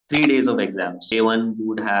3 days of exams. Day one, you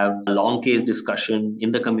would have a long case discussion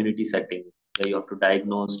in the community setting where you have to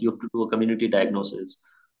diagnose, you have to do a community diagnosis,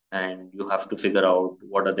 and you have to figure out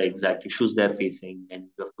what are the exact issues they're facing, and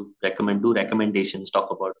you have to do recommendations,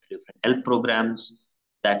 talk about different health programs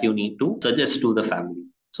that you need to suggest to the family.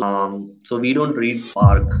 So we don't read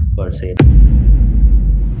Park per se.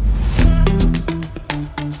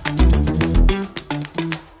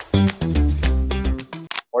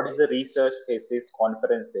 What is the research thesis,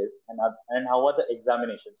 conferences, and how are the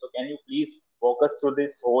examinations? So can you please walk us through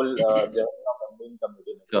this whole journey of MD in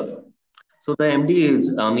community medicine? Sure. So the MD is,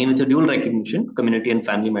 it's a dual recognition, community and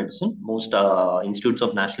family medicine. Most institutes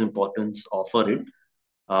of national importance offer it.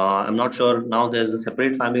 I'm not sure now there's a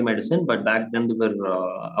separate family medicine, but back then they were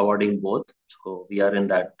awarding both. So we are in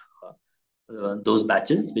that those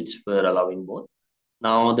batches which were allowing both.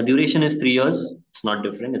 Now the duration is 3 years. It's not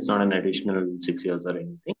different. It's not an additional 6 years or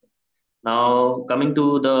anything. Now coming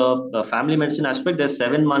to the family medicine aspect, there's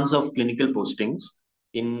 7 months of clinical postings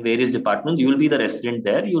in various departments. You will be the resident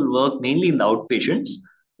there. You'll work mainly in the outpatients,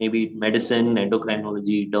 maybe medicine,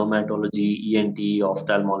 endocrinology, dermatology, ENT,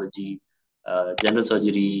 ophthalmology, general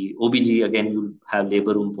surgery, OBG. Again, you'll have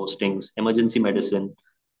labor room postings, emergency medicine,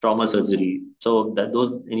 trauma surgery. So that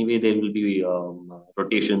those anyway there will be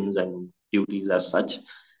rotations and duties as such.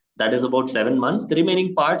 That is about 7 months. The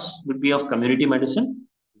remaining parts would be of community medicine.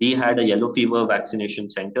 We had a yellow fever vaccination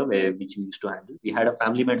center which we used to handle. We had a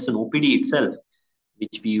family medicine OPD itself,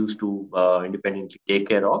 which we used to independently take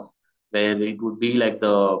care of, where it would be like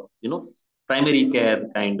the primary care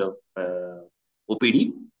kind of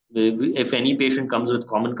OPD. If any patient comes with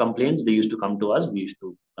common complaints, they used to come to us. We used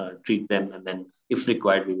to treat them, and then if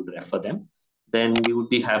required, we would refer them. Then we would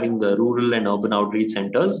be having the rural and urban outreach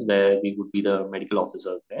centers where we would be the medical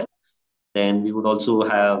officers there. Then we would also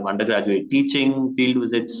have undergraduate teaching, field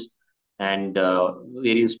visits, and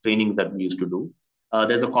various trainings that we used to do.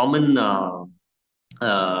 There's a common term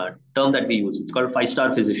that we use. It's called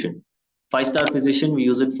five-star physician. Five-star physician, we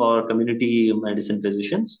use it for community medicine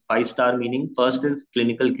physicians. Five-star meaning first is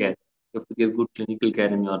clinical care. You have to give good clinical care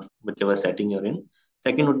in your whichever setting you're in.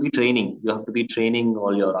 Second would be training. You have to be training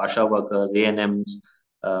all your ASHA workers, ANMs,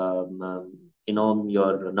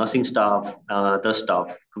 your nursing staff, other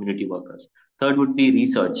staff, community workers. Third would be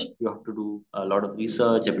research. You have to do a lot of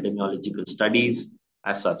research, epidemiological studies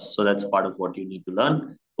as such. So that's part of what you need to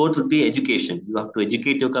learn. Fourth would be education. You have to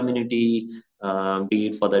educate your community, be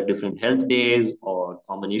it for the different health days or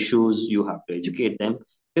common issues. You have to educate them.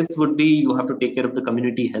 Fifth would be you have to take care of the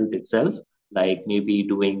community health itself, like maybe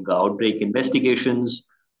doing outbreak investigations,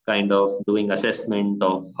 kind of doing assessment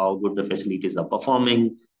of how good the facilities are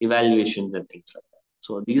performing, evaluations and things like that.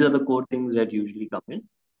 So these are the core things that usually come in.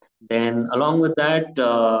 Then along with that,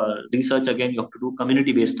 research, again, you have to do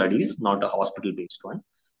community-based studies, not a hospital-based one.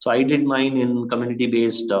 So I did mine in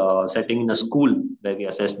community-based setting in a school where we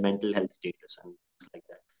assessed mental health status and things like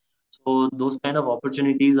that. So those kind of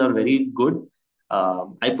opportunities are very good.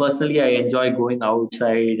 I enjoy going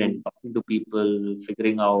outside and talking to people,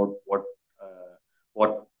 figuring out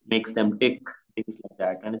what makes them tick, things like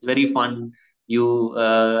that, and it's very fun. You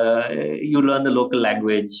learn the local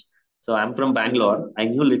language. So I'm from Bangalore. I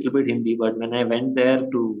knew a little bit Hindi, but when I went there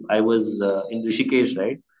I was in Rishikesh,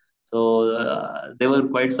 right? So they were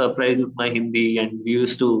quite surprised with my Hindi, and we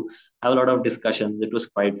used to have a lot of discussions. It was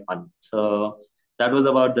quite fun. So that was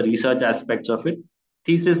about the research aspects of it.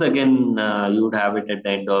 Thesis, again, you would have it at the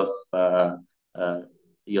end of uh,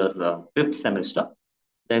 your fifth semester.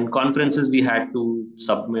 Then conferences, we had to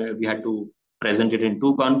submit, we had to present it in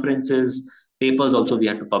two conferences. Papers also, we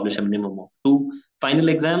had to publish a minimum of two. Final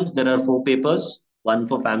exams, there are 4 papers, one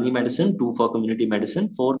for family medicine, two for community medicine,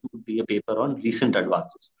 fourth would be a paper on recent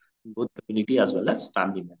advances in both community as well as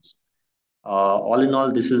family medicine. All in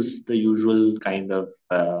all, this is the usual kind of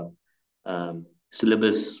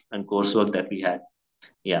syllabus and coursework that we had.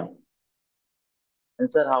 Yeah. And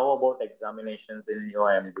sir, how about examinations in your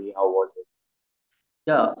MD? How was it?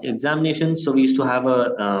 Yeah, examinations. So we used to have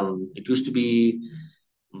it used to be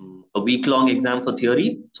a week-long exam for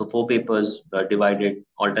theory. So 4 papers divided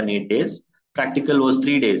alternate days. Practical was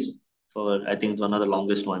 3 days for, I think, it's one of the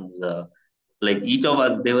longest ones. Like each of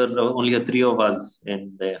us, there were only 3 of us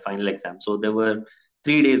in the final exam. So there were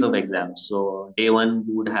 3 days of exams. So day one,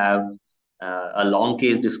 you would have a long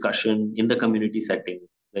case discussion in the community setting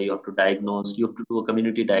where you have to you have to do a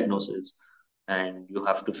community diagnosis, and you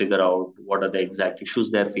have to figure out what are the exact issues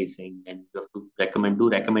they're facing, and you have to do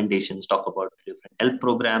recommendations, talk about different health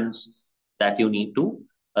programs that you need to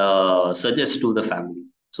suggest to the family.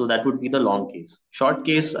 So that would be the long case. Short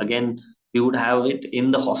case, again, we would have it in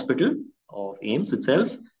the hospital of AIMS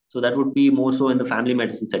itself. So that would be more so in the family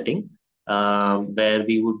medicine setting, where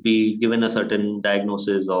we would be given a certain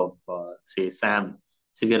diagnosis of, say, SAM,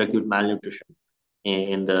 severe acute malnutrition,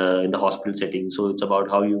 in the hospital setting. So it's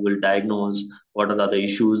about how you will diagnose what are the other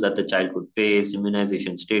issues that the child could face,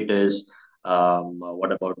 immunization status,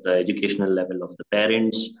 what about the educational level of the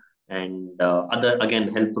parents, and other again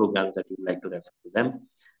health programs that you would like to refer to them.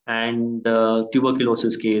 And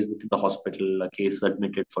tuberculosis case within the hospital, a case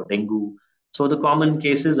admitted for dengue. So the common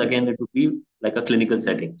cases again it would be like a clinical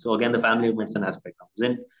setting. So again the family medicine aspect comes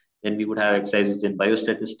in. Then we would have exercises in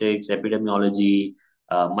biostatistics, epidemiology,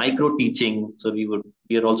 micro teaching. So we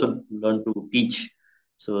are also learn to teach.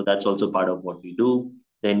 So that's also part of what we do.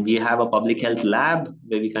 Then we have a public health lab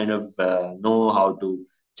where we kind of know how to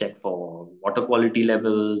check for water quality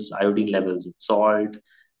levels, iodine levels in salt,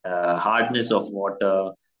 hardness of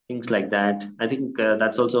water, things like that. I think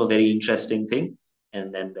that's also a very interesting thing.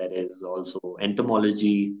 And then there is also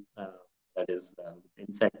entomology, that is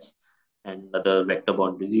insects and other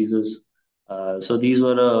vector-borne diseases. So these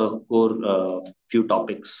were a core few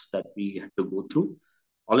topics that we had to go through.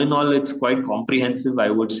 All in all, it's quite comprehensive,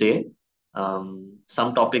 I would say.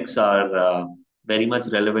 Some topics are very much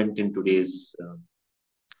relevant in today's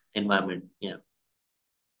environment. Yeah.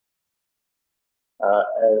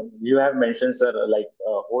 You have mentioned, sir, like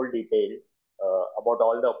whole detail about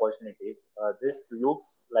all the opportunities. This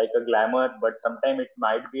looks like a glamour, but sometimes it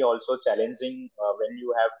might be also challenging when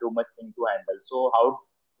you have too much thing to handle. So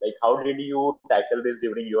how did you tackle this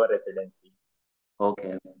during your residency?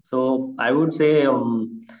 Okay. So I would say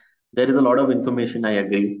there is a lot of information. I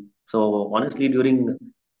agree. So honestly,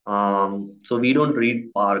 so we don't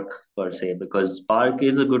read Park per se because Park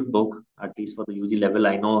is a good book, at least for the UG level.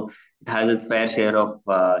 I know it has its fair share of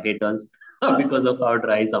haters because of how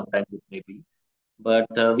dry sometimes it may be. But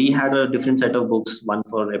we had a different set of books, one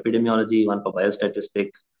for epidemiology, one for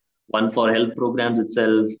biostatistics, one for health programs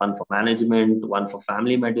itself, one for management, one for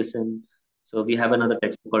family medicine. So we have another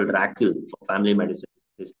textbook called Rackle for family medicine.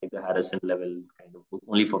 It's like the Harrison level kind of book,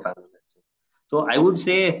 only for family medicine. So I would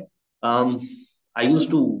say um, I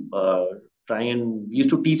used to we used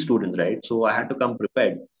to teach students, right? So I had to come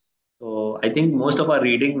prepared. So I think most of our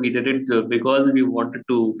reading we did it because we wanted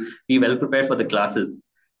to be well prepared for the classes.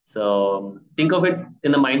 So think of it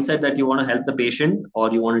in the mindset that you want to help the patient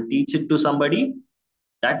or you want to teach it to somebody.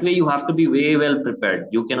 That way you have to be way well prepared.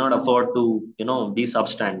 You cannot afford to, be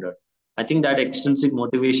substandard. I think that extrinsic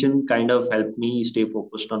motivation kind of helped me stay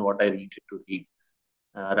focused on what I needed to read,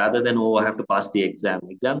 rather than, oh, I have to pass the exam.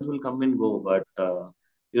 Exams will come and go, but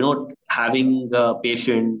having a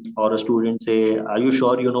patient or a student say, "Are you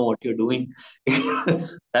sure you know what you're doing?"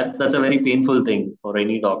 That's a very painful thing for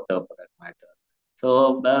any doctor, for that matter.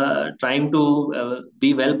 So trying to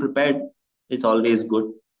be well prepared is always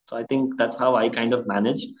good. So I think that's how I kind of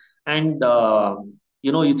manage. And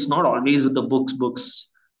it's not always with the books. Books.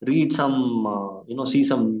 Read some, see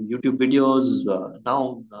some YouTube videos.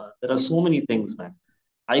 Now there are so many things, man.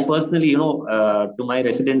 I personally, to my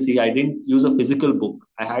residency, I didn't use a physical book.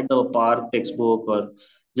 I had the PAR textbook, or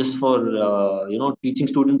just for, teaching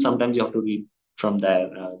students. Sometimes you have to read from there,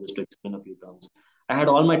 just to explain a few terms. I had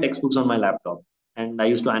all my textbooks on my laptop, and I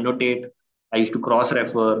used to annotate. I used to cross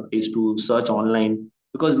refer. I used to search online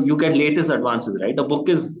because you get latest advances, right? The book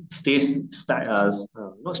is stationary.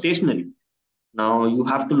 Now you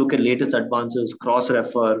have to look at latest advances, cross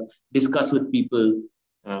refer, discuss with people,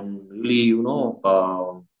 and really,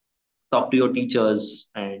 talk to your teachers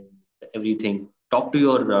and everything. Talk to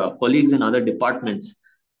your colleagues in other departments.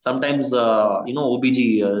 Sometimes,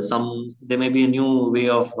 OBG, there may be a new way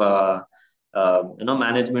of,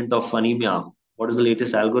 management of anemia. What is the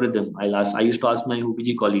latest algorithm? I used to ask my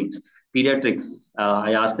OBG colleagues. Pediatrics,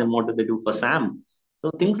 I asked them what do they do for SAM. So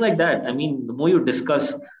things like that. I mean, the more you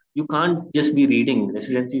discuss, you can't just be reading.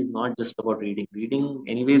 Residency is not just about reading. Reading,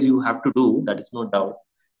 anyways, you have to do. That is no doubt,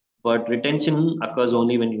 but retention occurs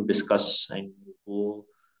only when you discuss and you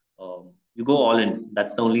go all in.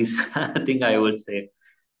 That's the only thing I would say.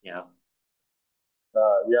 Yeah.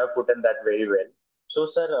 You have put in that very well. So,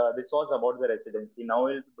 sir, this was about the residency. Now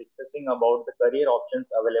we'll be discussing about the career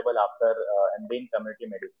options available after MD in community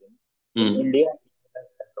medicine in Mm, India and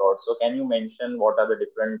abroad. So, can you mention what are the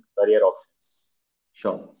different career options?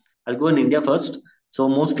 sure. I'll go in India first. So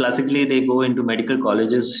most classically, they go into medical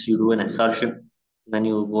colleges. You do an SRship, then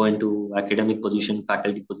you go into academic position,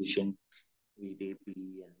 faculty position, VDP,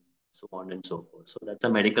 and so on and so forth. So that's a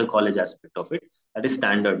medical college aspect of it. That is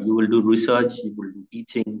standard. You will do research, you will do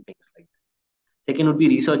teaching, things like that. Second would be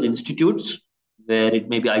research institutes, where it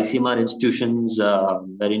may be ICMR institutions,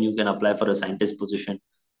 wherein you can apply for a scientist position.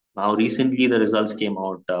 Now, recently the results came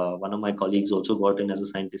out. One of my colleagues also got in as a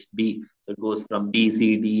scientist B. So it goes from B,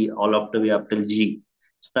 C, D, all up the way up till G.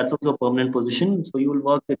 So that's also a permanent position. So you will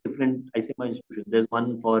work with different ICMR institutions. There's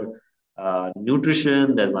one for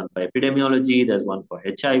nutrition, there's one for epidemiology, there's one for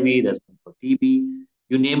HIV, there's one for TB.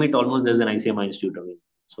 You name it, almost there's an ICMR institute available.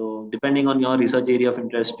 So depending on your research area of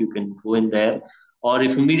interest, you can go in there. Or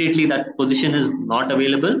if immediately that position is not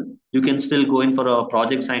available, you can still go in for a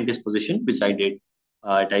project scientist position, which I did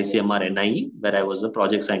at ICMR NIE, where I was a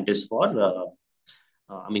project scientist for,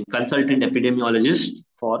 consultant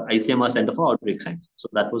epidemiologist for ICMR Center for Outbreak Science. So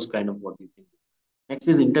that was kind of what we can do. Next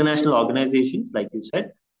is international organizations, like you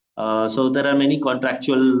said. So there are many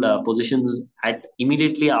contractual positions at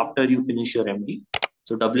immediately after you finish your MD.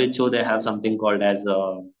 So WHO, they have something called as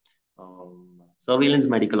a surveillance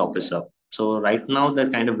medical officer. So right now they're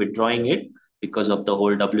kind of withdrawing it because of the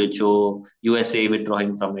whole WHO, USA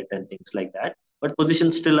withdrawing from it and things like that. But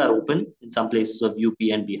positions still are open in some places of UP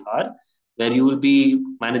and Bihar, where you will be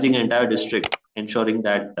managing an entire district, ensuring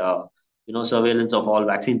that surveillance of all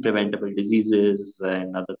vaccine preventable diseases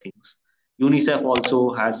and other things. UNICEF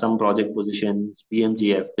also has some project positions,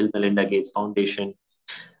 BMGF, Bill Melinda Gates Foundation.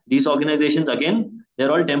 These organizations, again,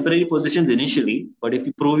 they're all temporary positions initially, but if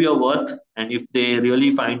you prove your worth and if they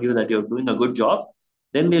really find you that you're doing a good job,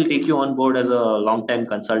 then they'll take you on board as a long-time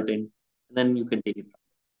consultant, and then you can take it.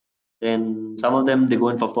 Then some of them they go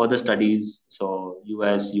in for further studies. So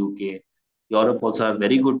US, UK, Europe also have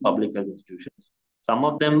very good public health institutions. Some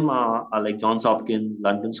of them are like Johns Hopkins,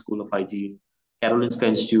 London School of Hygiene, Karolinska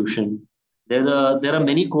Institution. There are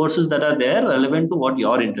many courses that are there relevant to what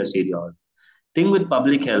your interest area are. Thing with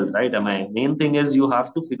public health, right? My main thing is you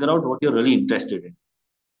have to figure out what you're really interested in.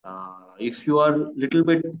 If you are little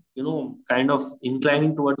bit, kind of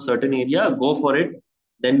inclining towards a certain area, go for it.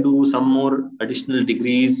 Then do some more additional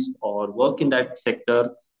degrees or work in that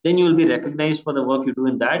sector. Then you will be recognized for the work you do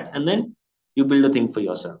in that, and then you build a thing for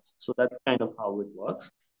yourself. So that's kind of how it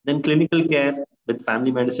works. Then clinical care with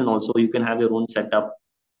family medicine also, you can have your own setup,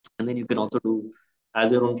 and then you can also do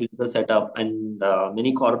as your own clinical setup. And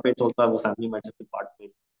many corporates also have a family medicine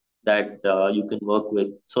department that you can work with.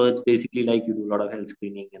 So it's basically like you do a lot of health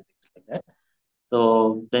screening and things like that.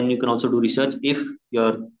 So then you can also do research if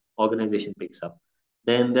your organization picks up.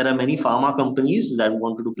 Then there are many pharma companies that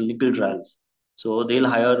want to do clinical trials. So they'll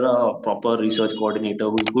hire a proper research coordinator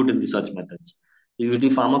who's good in research methods. So usually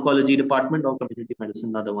pharmacology department or community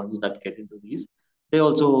medicine are the ones that get into these. They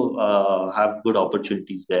also have good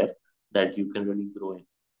opportunities there that you can really grow in.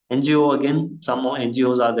 NGO, again, some more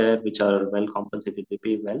NGOs are there which are well compensated, they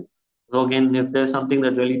pay well. So again, if there's something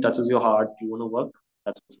that really touches your heart, you want to work,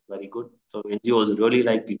 that's also very good. So NGOs really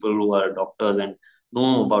like people who are doctors and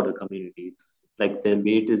know about the community. It's like their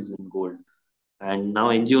weight is in gold. And now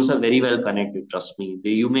NGOs are very well connected, trust me.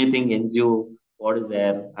 You may think NGO, what is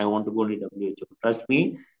there? I want to go to WHO. Trust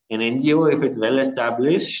me, an NGO, if it's well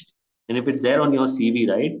established and if it's there on your CV,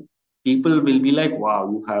 right, people will be like, wow,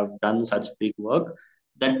 you have done such big work.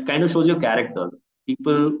 That kind of shows your character.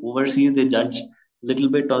 People overseas, they judge a little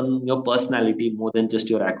bit on your personality more than just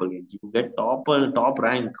your accolades. You get top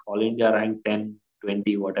rank, All India rank 10,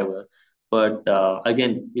 20, whatever, but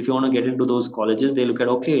again, if you want to get into those colleges, they look at,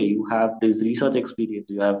 okay, you have this research experience,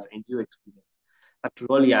 you have NGO experience. That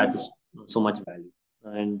really adds so much value.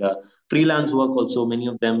 And freelance work also, many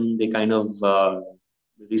of them, they kind of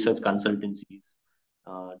research consultancies,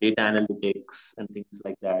 data analytics, and things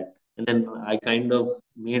like that. And then I kind of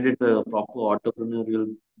made it a proper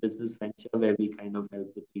entrepreneurial business venture where we kind of help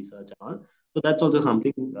with research and all. So that's also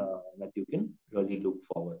something that you can really look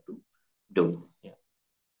forward to do. Yeah.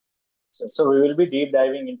 So we will be deep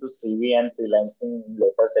diving into CV and freelancing in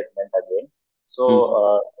later segment again. So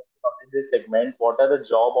Mhm. in this segment, what are the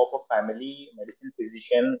job of a family medicine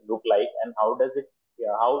physician look like, and how does it,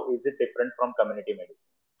 yeah, how is it different from community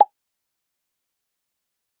medicine?